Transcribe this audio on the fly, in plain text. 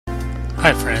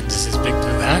Hi friends, this is Big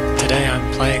Blue Hat. Today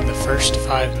I'm playing the first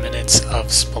 5 minutes of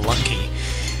Spelunky.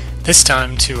 This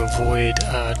time, to avoid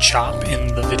chop in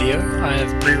the video, I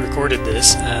have pre-recorded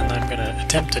this and I'm going to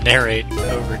attempt to narrate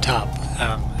over top.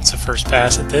 It's a first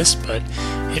pass at this, but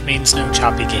it means no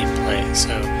choppy gameplay,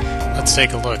 so let's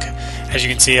take a look. As you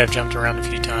can see, I've jumped around a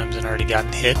few times and already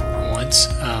gotten hit once.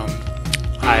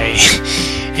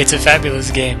 It's a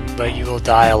fabulous game, but you will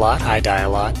die a lot. I die a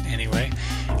lot, anyway.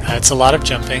 It's a lot of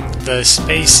jumping. The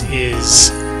space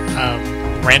is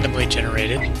randomly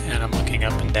generated, and I'm looking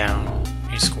up and down.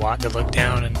 You squat to look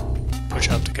down and push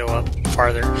up to go up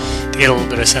farther to get a little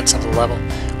bit of sense of the level.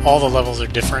 All the levels are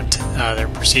different. They're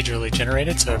procedurally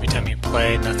generated, so every time you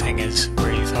play, nothing is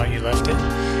where you thought you left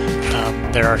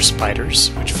it. There are spiders,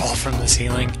 which fall from the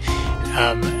ceiling.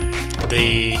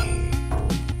 The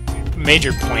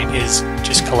major point is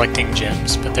just collecting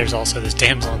gems, but there's also this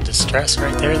damsel in distress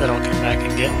right there that I'll come back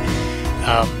and get.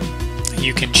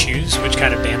 You can choose which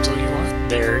kind of damsel you want.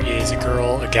 There is a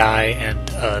girl, a guy, and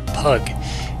a pug,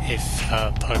 if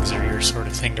pugs are your sort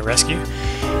of thing to rescue.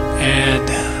 And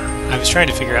I was trying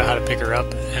to figure out how to pick her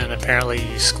up, and apparently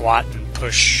you squat and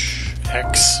push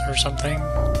X or something.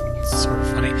 It's sort of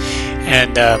funny.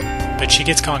 And but she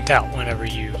gets conked out whenever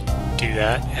you do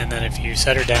that, and then if you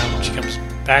set her down, she comes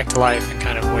back to life and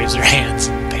kind of waves her hands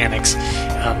and panics.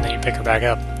 Then you pick her back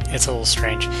up. It's a little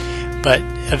strange. But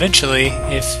eventually,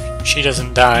 if she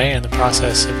doesn't die in the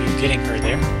process of you getting her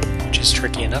there, which is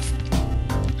tricky enough,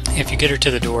 if you get her to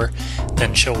the door,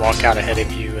 then she'll walk out ahead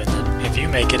of you, and then if you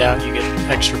make it out, you get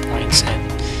extra points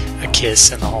and a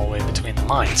kiss in the hallway between the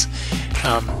mines.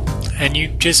 And you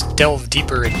just delve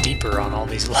deeper and deeper on all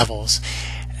these levels,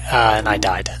 and I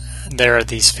died. There are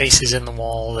these faces in the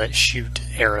wall that shoot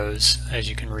arrows, as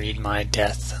you can read my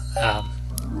death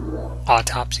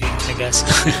autopsy, I guess.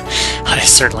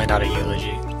 It's certainly not a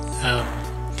eulogy.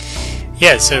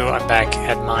 Yeah, so I'm back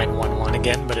at mine 1-1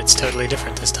 again, but it's totally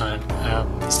different this time.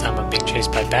 This time I'm being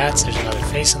chased by bats. There's another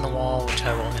face in the wall, which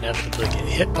I will inevitably get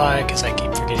hit by because I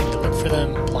keep forgetting to look for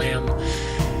them. Blam.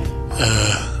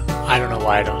 I don't know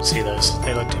why I don't see those.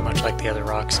 They look too much like the other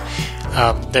rocks.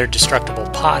 They're destructible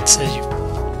pots, as you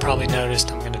probably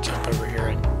noticed. I'm going to jump over here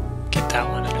and get that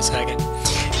one in a second.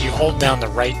 You hold down the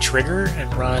right trigger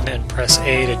and run and press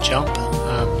A to jump,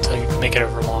 so you can make it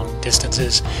over long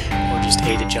distances, or just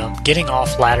A to jump. Getting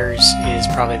off ladders is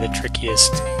probably the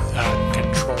trickiest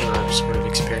controller sort of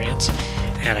experience,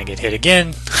 and I get hit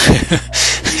again.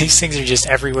 These things are just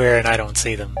everywhere and I don't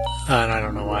see them, and I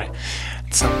don't know why.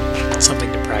 It's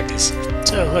something to practice.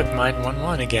 So look, mine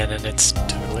 1-1 again, and it's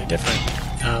totally different.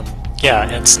 Yeah,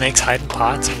 and snakes hide in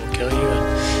pots and will kill you,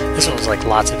 and this one was like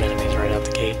lots of enemies right out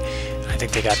the gate. I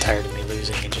think they got tired of me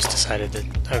losing and just decided that,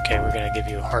 okay, we're going to give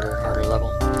you a harder level.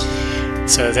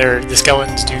 So the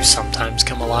skeletons do sometimes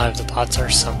come alive, the pots are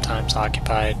sometimes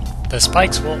occupied. The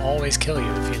spikes will always kill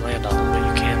you if you land on them, but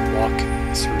you can walk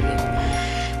through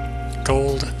them.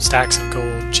 Gold, stacks of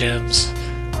gold, gems,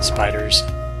 spiders,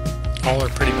 all are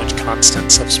pretty much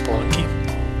constants of Spelunky.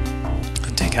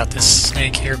 Take out this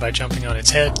snake here by jumping on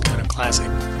its head, kind of classic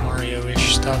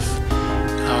Mario-ish stuff.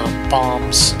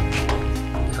 Bombs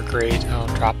are great. I'll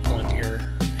drop one here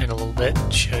in a little bit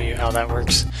to show you how that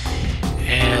works.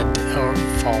 And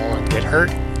fall and get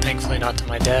hurt. Thankfully not to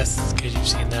my death, because you've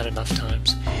seen that enough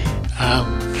times.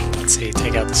 Let's see,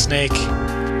 take out the snake.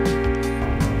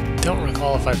 Don't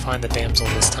recall if I find the damsel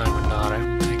this time or not. I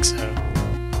don't think so.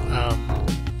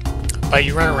 But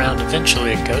you run around,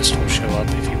 eventually a ghost will show up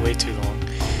if you wait too long.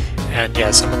 And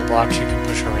yeah, some of the blocks you can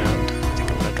push around. I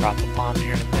think I'm going to drop a bomb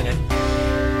here in a minute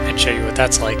and show you what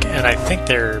that's like. And I think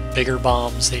there are bigger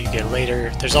bombs that you get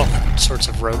later. There's all sorts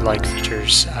of roguelike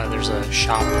features. There's a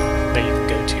shop that you can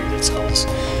go to that sells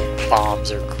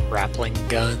bombs or grappling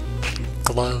gun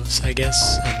gloves, I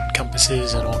guess, and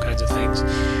compasses and all kinds of things.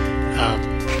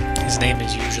 His name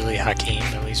is usually Hakim,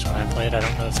 at least when I play it. I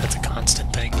don't know if that's a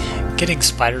constant thing. Getting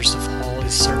spiders to fall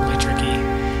is certainly tricky.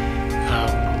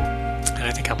 And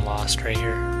I think I'm lost right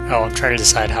here. Oh, I'm trying to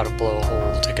decide how to blow a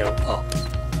hole to go up.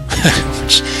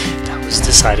 Which, that was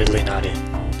decidedly not it.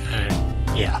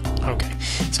 Yeah, okay.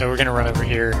 So we're going to run over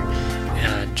here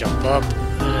and jump up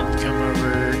and come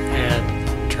over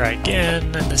and try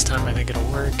again. And this time I think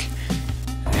it'll work.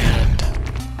 And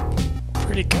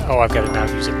pretty good. Oh, I've got to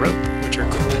now use a rope, which are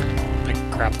cool. Like a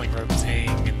grappling rope thing,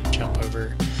 and jump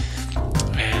over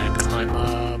and climb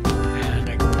up. And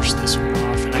I can push this one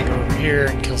off, and I go over here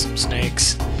and kill some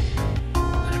snakes.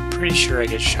 I'm pretty sure I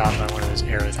get shot by one of those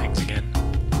arrow things again.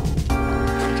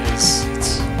 Because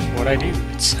it's what I do.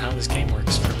 It's how this game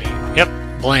works for me. Yep,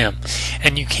 blam.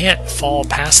 And you can't fall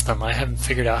past them. I haven't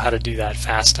figured out how to do that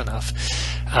fast enough.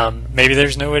 Maybe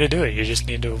there's no way to do it. You just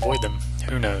need to avoid them.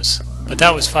 Who knows? But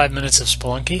that was 5 minutes of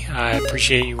Spelunky. I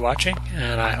appreciate you watching,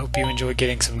 and I hope you enjoy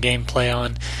getting some gameplay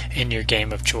on in your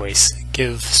game of choice.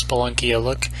 Give Spelunky a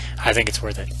look. I think it's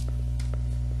worth it.